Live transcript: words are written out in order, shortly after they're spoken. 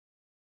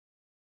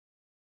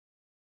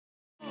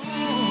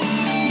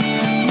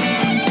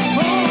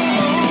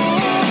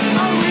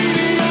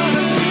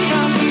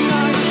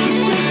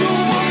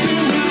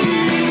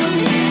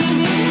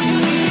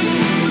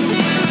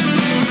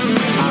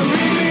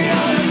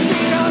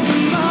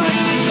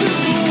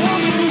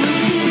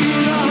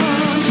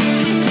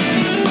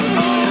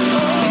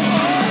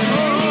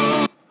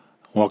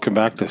welcome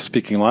back to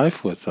Speaking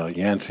Life with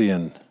Yancey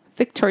and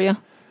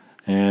Victoria.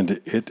 And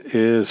it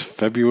is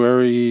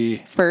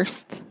February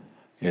 1st.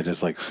 It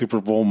is like Super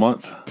Bowl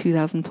month.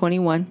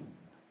 2021.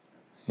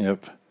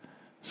 Yep.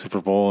 Super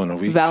Bowl in a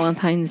week.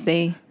 Valentine's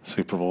Day.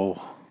 Super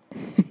Bowl.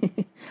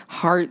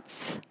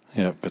 Hearts.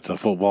 Yep. It's a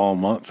football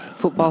month.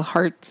 Football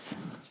hearts.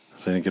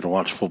 So you get to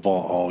watch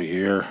football all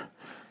year.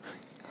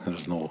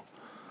 There's no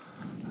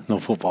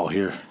football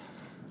here.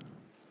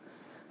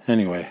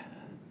 Anyway.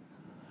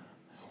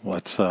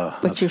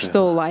 But you're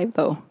still alive,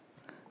 though.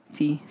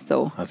 See,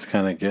 so let's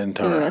kind of get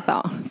into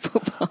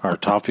our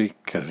topic,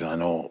 because I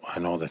know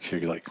that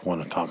you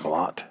want to talk a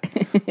lot.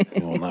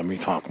 You won't let me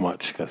talk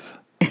much, because.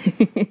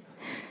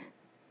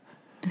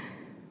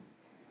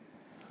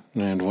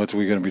 And what are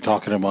we going to be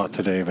talking about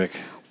today, Vic?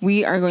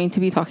 We are going to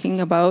be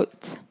talking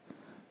about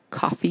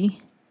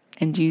coffee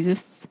and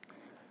Jesus,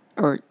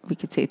 or we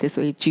could say it this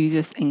way: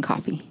 Jesus and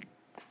coffee.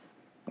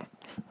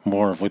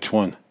 More of which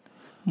one?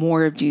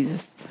 More of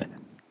Jesus.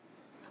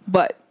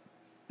 But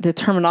the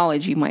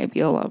terminology might be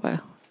a lot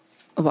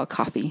about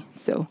coffee.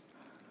 So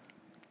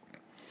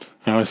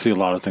I always see a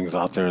lot of things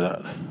out there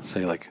that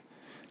say, like,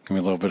 give me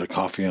a little bit of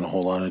coffee and a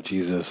whole lot of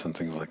Jesus and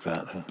things like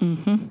that.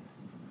 Mm-hmm.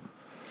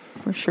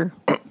 For sure.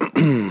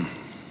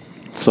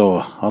 So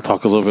I'll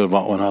talk a little bit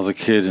about when I was a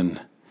kid, and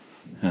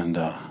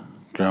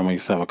Grandma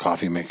used to have a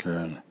coffee maker,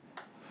 and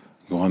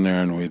go in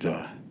there and we'd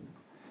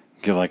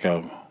get like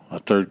a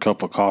third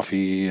cup of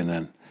coffee,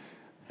 and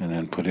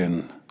then put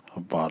in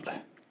about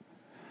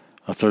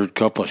a third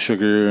cup of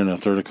sugar and a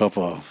third cup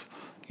of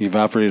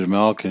evaporated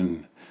milk,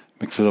 and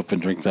mix it up and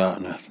drink that.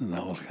 And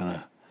that was kind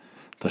of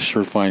the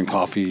Surefine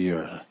coffee,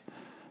 or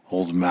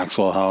old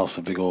Maxwell House,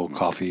 a big old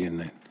coffee.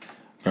 And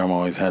Grandma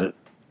always had it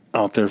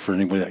out there for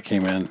anybody that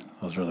came in.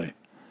 It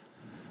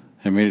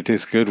made it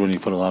taste good when you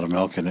put a lot of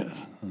milk in it,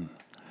 and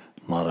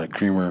a lot of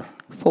creamer.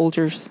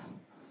 Folgers.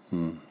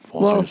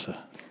 Folgers. Well,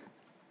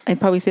 I'd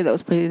probably say that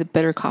was probably the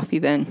better coffee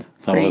then.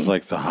 That was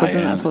like the high-end.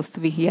 Wasn't that supposed to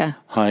be? Yeah.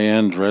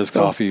 High-end res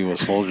coffee was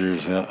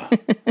Folgers, yeah.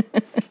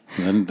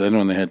 And then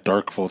when they had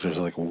dark Folgers,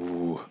 like,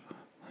 ooh,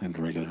 and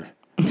regular.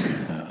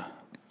 Yeah.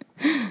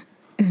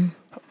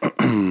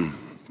 I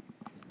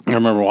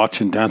remember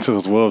watching Dancing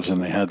with Wolves,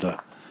 and they had the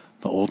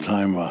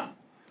old-time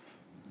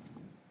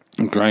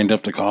grind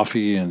up the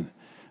coffee, and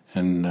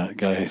that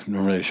guy,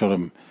 remember they showed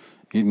him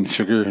eating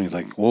sugar, and he's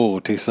like, whoa,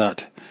 taste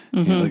that.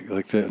 Mm-hmm. He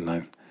liked it,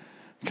 and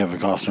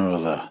Kevin Costner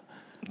was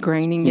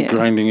grinding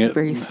it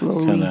very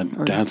slowly, kind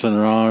of dancing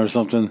around or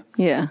something.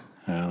 Yeah,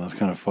 that's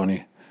kind of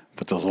funny.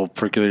 But those old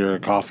percolator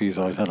coffees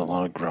always had a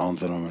lot of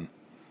grounds in them and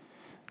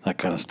that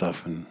kind of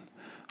stuff. And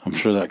I'm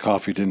sure that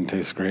coffee didn't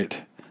taste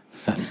great,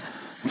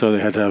 so they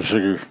had to have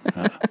sugar.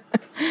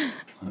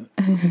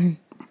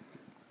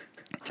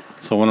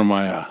 So one of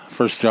my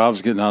first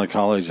jobs getting out of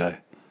college, I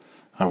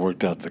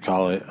worked at a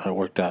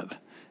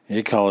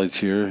college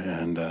here,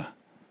 and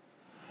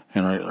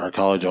our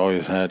college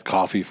always had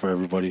coffee for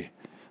everybody,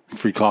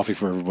 free coffee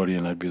for everybody,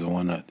 and I'd be the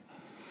one that,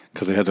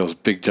 because they had those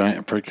big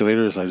giant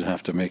percolators, I'd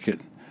have to make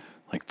it,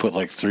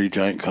 put 3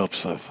 giant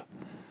cups of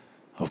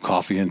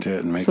coffee into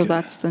it and make it. So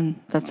that's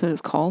what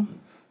it's called?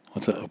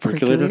 What's that, a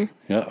percolator?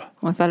 Yeah.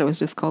 Well, I thought it was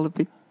just called a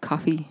big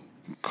coffee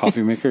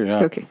maker, yeah.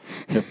 Okay.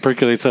 It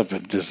percolates up,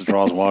 it just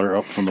draws water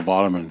up from the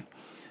bottom and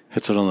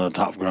hits it on the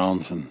top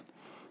grounds, and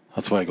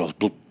that's why it goes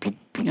bloop, bloop,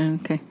 bloop.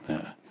 Okay.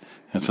 Yeah.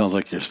 It sounds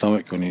like your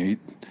stomach when you eat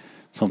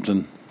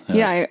something.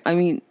 Yeah, I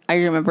mean, I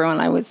remember when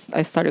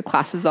I started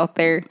classes out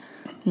there,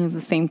 it was the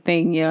same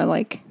thing,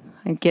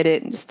 I'd get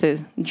it just to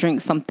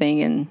drink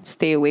something and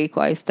stay awake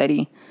while I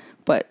study,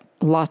 but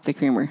lots of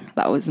creamer.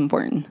 That was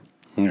important.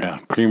 Yeah,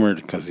 creamer,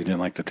 because you didn't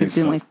like the taste.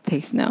 Didn't like the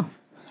taste, no.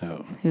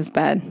 Yeah. It was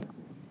bad.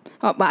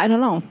 Oh, but I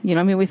don't know.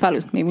 We thought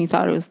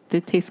it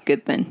did taste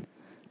good then.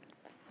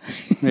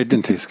 It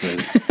didn't taste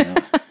good.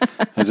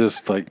 It's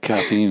just like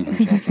caffeine or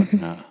something.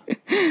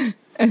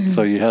 Yeah.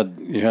 So you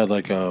had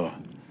like a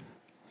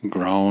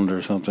ground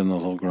or something,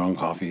 those old ground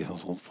coffees,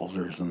 those old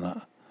Folgers, and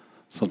that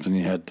something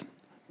you had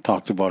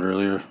talked about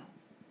earlier.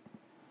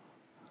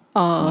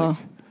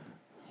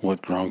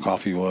 What ground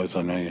coffee was?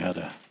 I know you had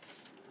a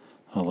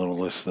little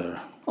list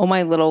there. Oh,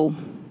 my little.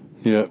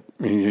 Yeah,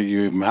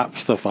 you map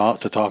stuff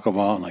out to talk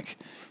about, like,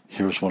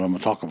 here's what I'm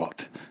gonna talk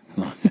about.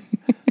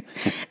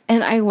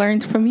 And I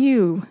learned from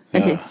you.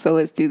 Yeah. Okay, so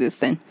let's do this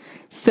then.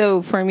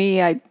 So for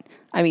me, I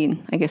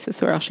guess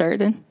that's where I'll share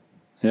it in.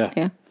 Yeah.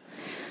 Yeah.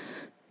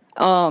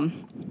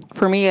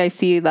 For me, I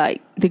see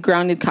like the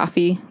grounded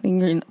coffee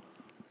thing.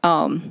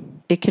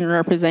 It can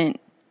represent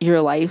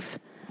your life,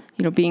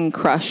 being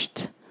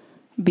crushed,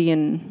 what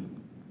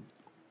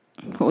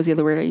was the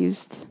other word I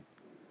used?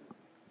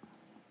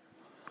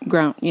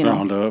 Ground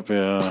up,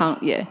 yeah.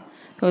 Pound, yeah.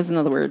 That was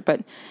another word,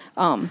 but,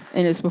 and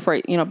it's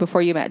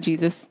before you met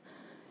Jesus.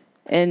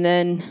 And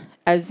then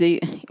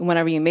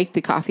whenever you make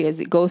the coffee, as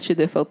it goes through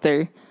the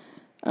filter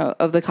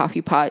of the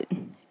coffee pot,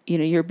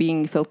 you're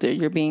being filtered,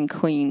 you're being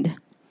cleaned.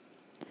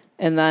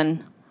 And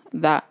then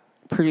that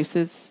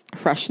produces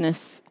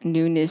freshness,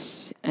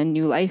 newness, and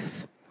new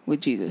life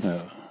with Jesus.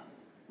 Yeah.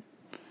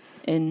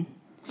 And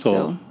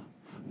So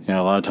yeah,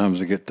 a lot of times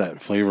to get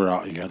that flavor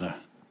out, you gotta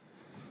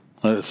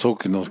let it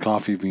soak in those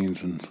coffee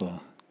beans, and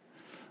so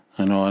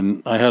I know.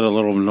 And I had a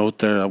little note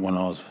there when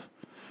I was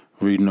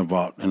reading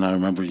about, and I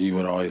remember you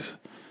would always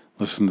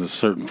listen to a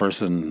certain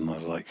person, and I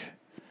was like,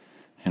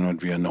 and it would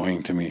be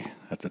annoying to me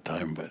at the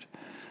time, but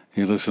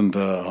you listened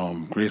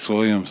to Grace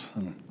Williams,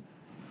 and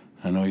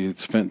I know you'd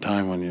spent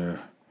time when you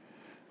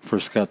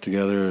first got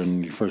together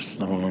and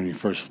when you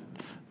first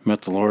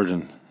met the Lord,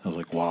 and I was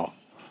like, wow.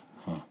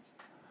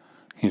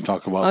 Can you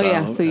talk about Oh that?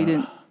 yeah, so you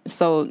didn't.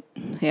 So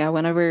yeah,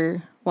 when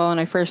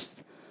I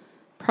first,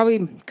 probably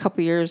a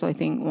couple years, I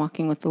think,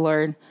 walking with the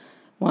Lord,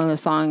 one of the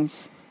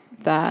songs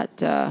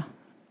that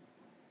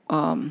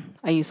I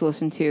used to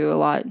listen to a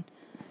lot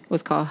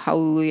was called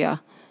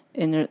Hallelujah,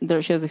 and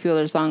she has a few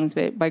other songs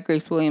by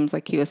Grace Williams,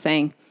 like he was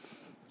saying.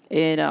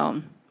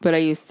 But I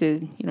used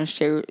to,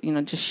 share,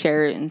 just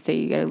share it and say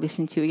you got to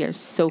listen to, you got to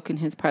soak in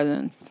His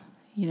presence,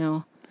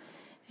 and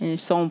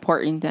it's so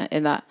important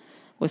that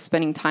was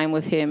spending time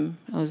with Him.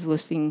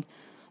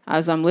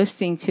 As I'm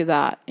listening to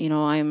that,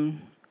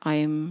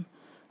 I'm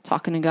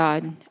talking to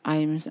God.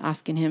 I'm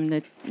asking Him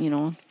to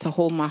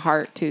hold my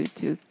heart,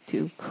 to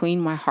clean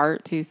my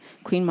heart, to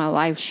clean my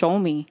life. Show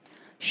me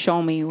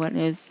what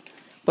is,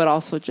 but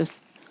also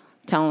just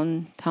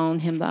telling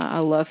Him that I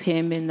love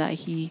Him and that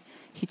He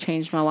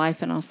changed my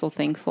life, and I'm so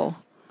thankful.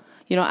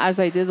 As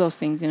I did those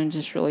things,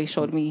 just really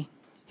showed me.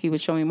 He would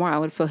show me more. I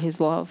would feel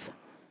His love,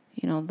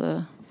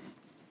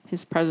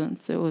 His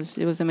presence. It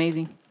was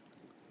amazing.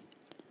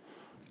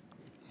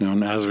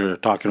 And as we were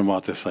talking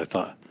about this, I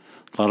thought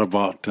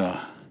about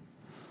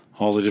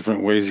all the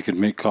different ways you could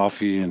make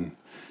coffee, and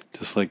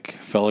just like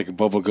felt like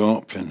Bubba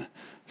Gump, and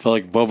felt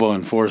like Bubba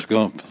and Forrest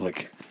Gump. It's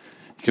like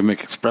you can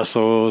make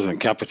espressos and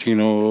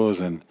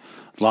cappuccinos and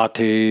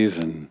lattes,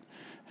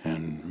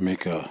 and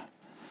make a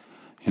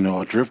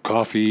drip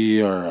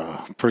coffee, or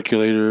a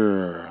percolator,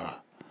 or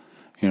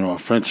a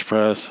French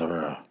press,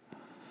 or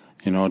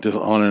just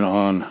on and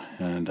on.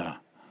 And I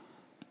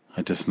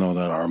just know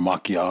that our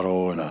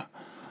macchiato and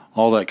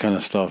all that kind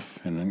of stuff,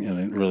 and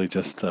it really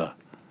just I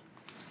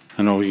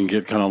know we can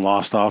get kind of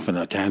lost off in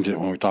a tangent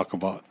when we talk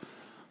about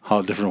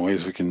how different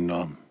ways we can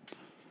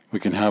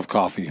have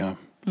coffee, huh?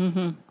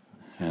 Mm-hmm.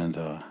 And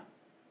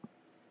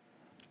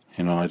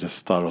I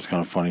just thought it was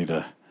kind of funny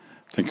to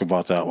think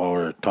about that while we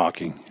were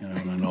talking.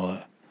 And I know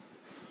that.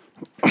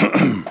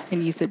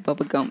 And you said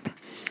Bubba Gump.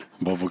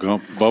 Bubba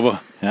Gump,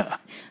 Bubba, yeah.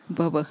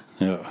 Bubba.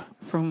 Yeah.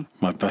 From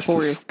my bestest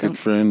Forrest good Gump.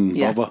 friend,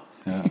 Yeah. Bubba.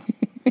 Yeah.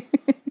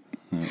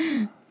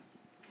 Yeah.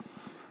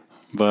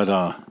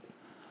 But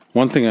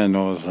one thing I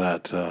know is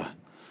that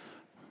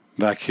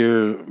back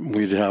here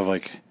we'd have,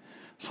 like,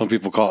 some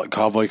people call it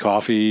cowboy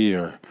coffee,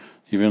 or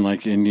even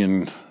like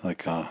Indian,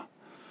 like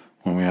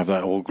when we have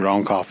that old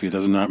ground coffee, it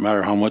doesn't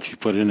matter how much you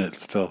put in it,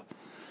 it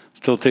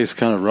still tastes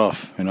kind of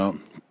rough,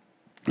 And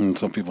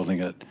some people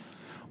think that,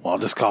 well,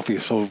 this coffee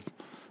is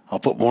I'll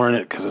put more in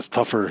it because it's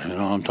tougher,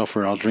 I'm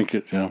tougher, I'll drink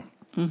it,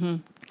 Mm-hmm.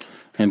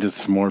 And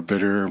it's more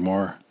bitter,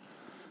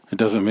 it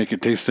doesn't make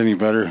it taste any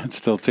better. It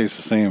still tastes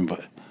the same,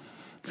 but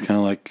it's kind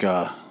of like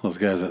those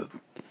guys that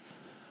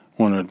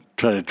want to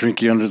try to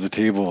drink you under the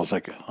table. It's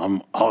like,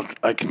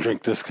 I can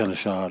drink this kind of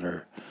shot,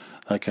 or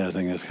that kind of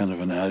thing. Is kind of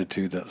an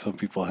attitude that some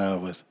people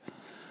have with,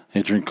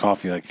 they drink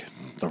coffee, like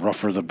the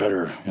rougher the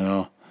better,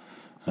 I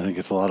think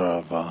it's a lot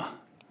of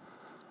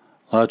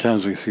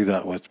times we see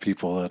that with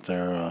people, that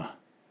they're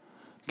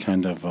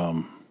kind of,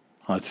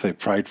 I'd say,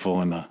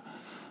 prideful, and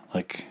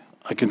like,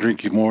 I can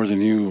drink you more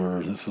than you,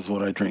 or this is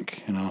what I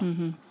drink,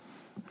 Mm-hmm.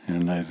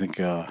 And I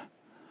think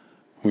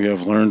we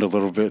have learned a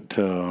little bit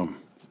to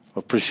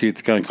appreciate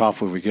the kind of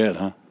coffee we get,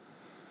 huh?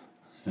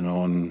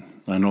 And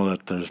I know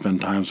that there's been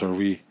times where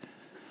we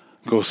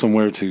go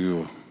somewhere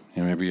to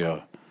maybe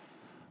a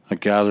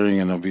gathering,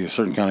 and there'll be a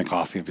certain kind of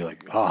coffee, and be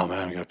like, oh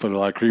man, we got to put a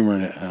lot of creamer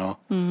in it,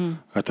 Mm-hmm.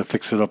 I have to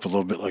fix it up a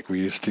little bit like we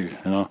used to,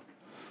 I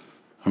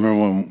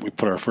remember when we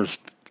put our first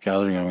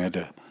gathering on, we went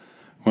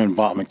and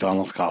bought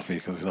McDonald's coffee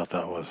because we thought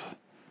that was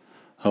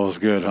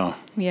good, huh?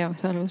 Yeah, we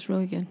thought it was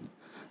really good.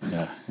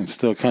 Yeah, and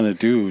still kind of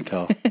do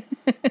until,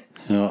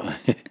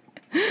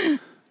 And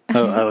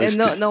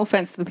no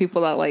offense to the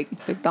people that like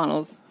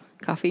McDonald's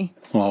coffee.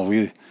 Well,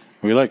 we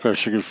like our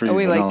sugar-free. And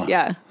we like,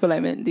 yeah, but I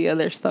meant the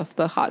other stuff,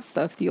 the hot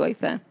stuff. Do you like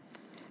that?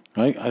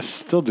 I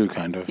still do,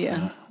 kind of.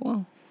 Yeah.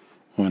 Well,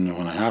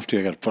 when I have to,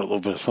 I got to put a little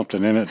bit of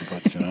something in it,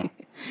 but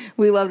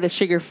we love the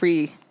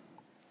sugar-free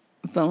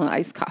vanilla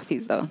iced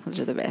coffees, though. Those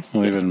are the best.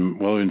 We'll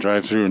even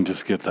drive through and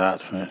just get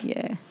that, right?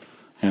 Yeah.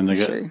 And they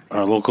get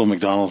our local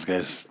McDonald's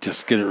guys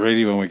just get it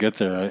ready when we get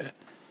there, right?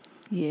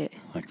 Yeah.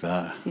 Like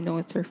that. So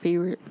it's our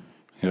favorite.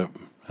 Yep.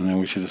 And then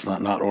we should just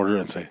not order it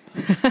and say,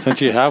 since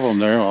you have them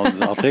there,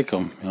 I'll take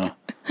them. I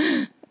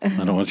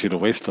don't want you to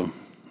waste them.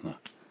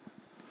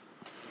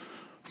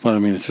 But I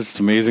mean, it's just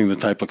amazing the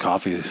type of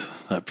coffees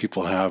that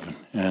people have.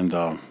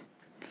 And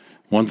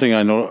one thing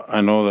I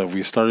know that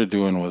we started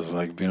doing was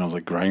like being able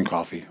to grind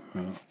coffee.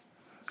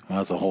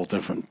 That's a whole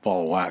different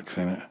ball of wax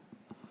in it.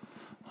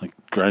 Like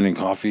grinding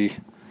coffee.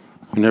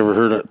 We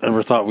never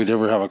ever thought we'd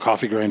ever have a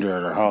coffee grinder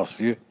at our house.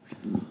 You?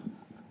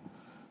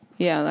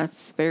 Yeah,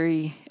 that's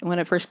very. When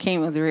it first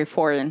came, it was very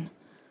foreign.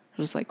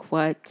 I was like,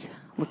 what?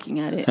 Looking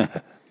at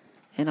it.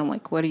 And I'm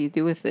like, what do you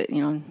do with it?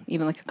 You know,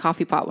 even like a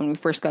coffee pot. When we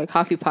first got a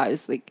coffee pot,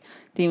 it's like,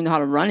 didn't even know how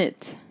to run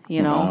it,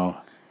 you know?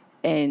 Wow.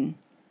 And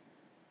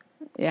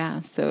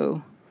yeah,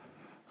 so.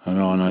 I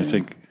know, and I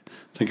think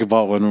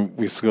about when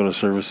we used to go to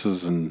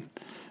services and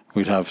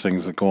we'd have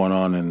things that going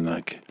on, and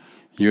like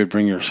you would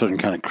bring your certain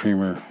kind of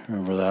creamer.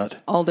 Remember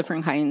that? All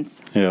different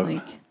kinds. Yeah.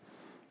 Like,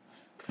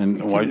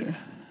 and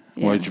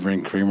why'd you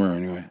bring creamer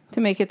anyway?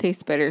 to make it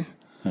taste better.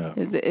 Yeah.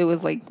 It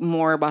was like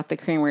more about the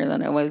creamer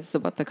than it was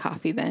about the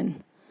coffee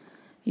then.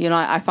 You know,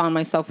 I found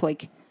myself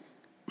like,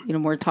 you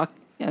know,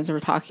 as we're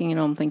talking, you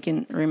know, I'm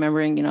thinking,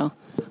 remembering, you know,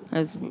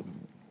 as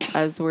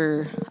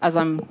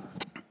I'm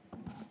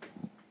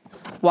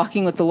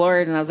walking with the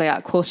Lord, and as I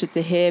got closer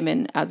to Him,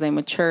 and as I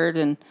matured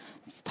and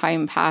as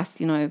time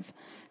passed, you know,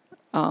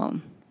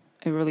 I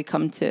really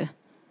come to,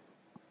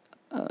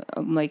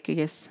 like, I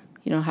guess,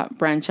 you know,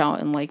 branch out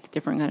and like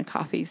different kind of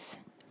coffees.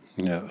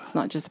 Yeah. It's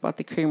not just about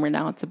the creamer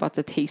now; it's about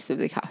the taste of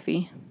the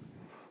coffee.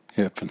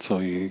 Yep. And so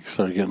you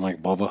started getting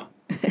like Bubba.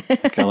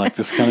 Like, I like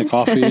this kind of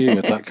coffee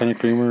with that kind of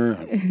creamer.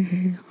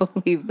 I'll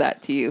leave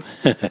that to you.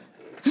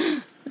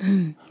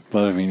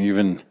 But I mean,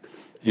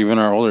 even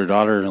our older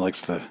daughter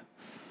likes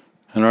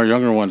and our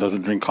younger one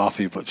doesn't drink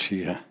coffee, but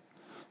she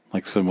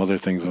likes some other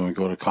things when we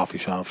go to coffee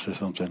shops or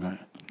something, right?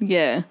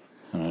 Yeah.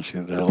 You know,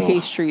 they're little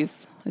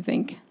Pastries, I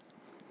think.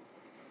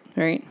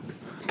 Right?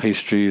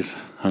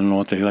 pastries. I don't know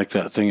what they like,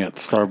 that thing at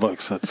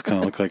Starbucks that's kind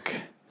of look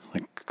like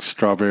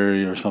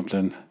strawberry or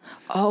something.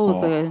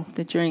 Oh,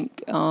 the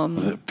drink.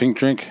 Was it pink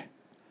drink?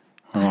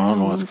 I don't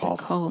know what it's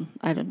What's it called?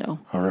 I don't know.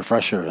 A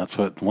refresher. That's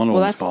what one of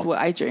Well, them's that's called. what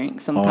I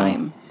drink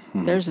sometime.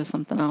 There's just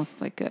something else,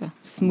 like a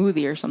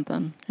smoothie or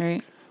something,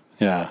 right?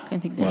 Yeah. I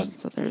think there's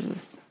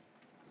this.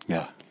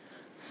 Yeah.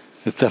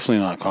 It's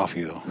definitely not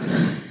coffee, though.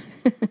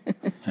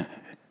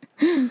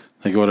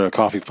 They go to a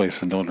coffee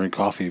place and don't drink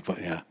coffee,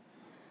 but yeah.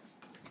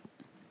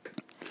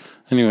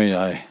 Anyway,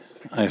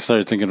 I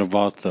started thinking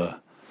about the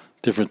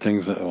different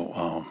things that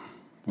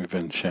we've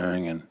been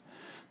sharing and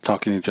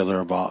talking to each other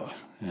about.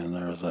 And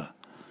there was a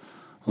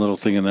little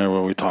thing in there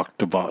where we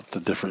talked about the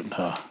different,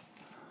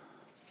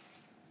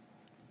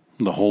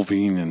 the whole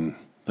bean and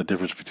the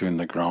difference between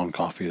the ground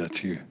coffee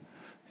that you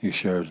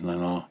shared. And I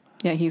know.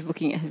 Yeah, he's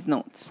looking at his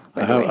notes.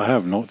 I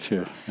have notes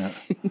here. Yeah.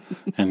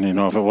 And, you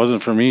know, if it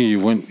wasn't for me, you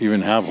wouldn't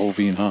even have whole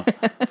bean, huh?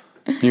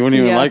 You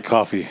wouldn't even like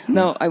coffee.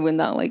 No, I would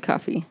not like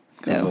coffee.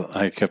 No.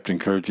 I kept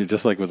encouraging,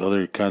 just like with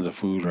other kinds of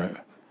food, right?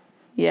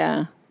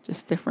 Yeah,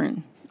 just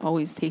different.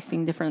 Always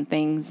tasting different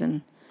things,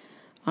 and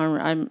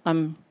I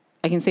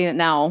can say that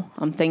now.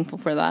 I'm thankful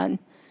for that.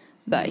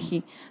 That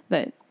you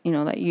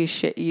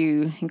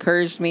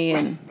encouraged me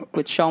and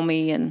would show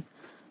me and,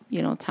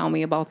 you know, tell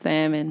me about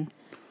them, and,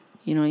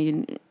 you know,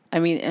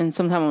 and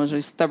sometimes I was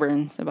really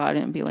stubborn about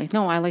it and be like,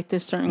 no, I like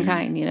this certain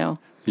kind, you know.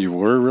 You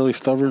were really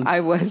stubborn?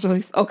 I was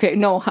really, okay,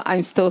 no,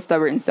 I'm still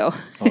stubborn, so.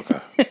 Okay.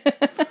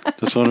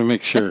 Just want to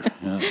make sure.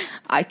 Yeah.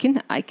 I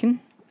can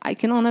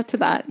own up to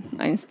that.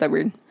 I'm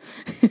stubborn.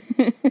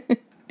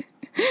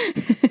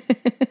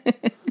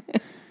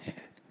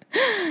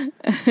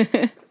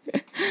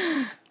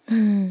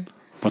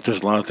 But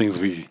there's a lot of things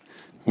we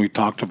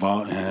talked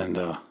about, and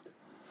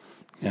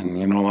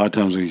you know, a lot of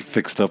times we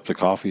fixed up the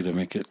coffee to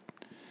make it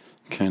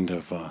kind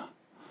of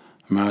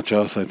match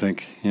us, I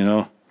think, you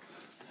know.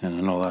 And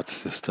I know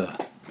that's just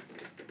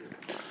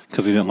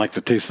because he didn't like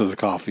the taste of the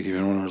coffee,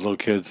 even when we were little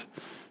kids,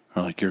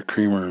 or like your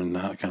creamer and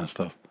that kind of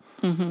stuff.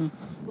 Mm-hmm.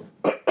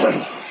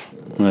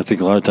 And I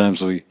think a lot of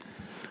times we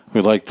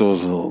like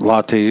those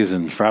lattes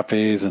and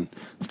frappes and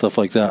stuff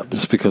like that,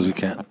 just because we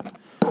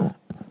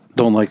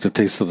don't like the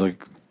taste of the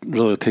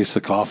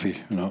coffee,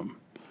 you know.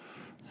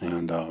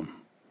 And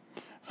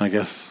I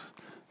guess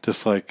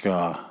just like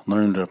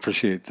learn to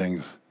appreciate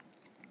things.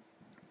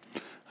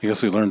 I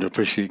guess we learned to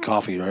appreciate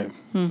coffee, right?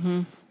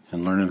 Mm-hmm.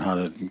 And learning how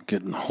to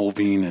get whole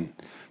bean and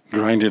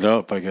grind it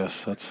up, I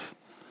guess.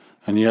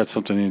 And you had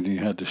something you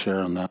had to share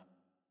on that.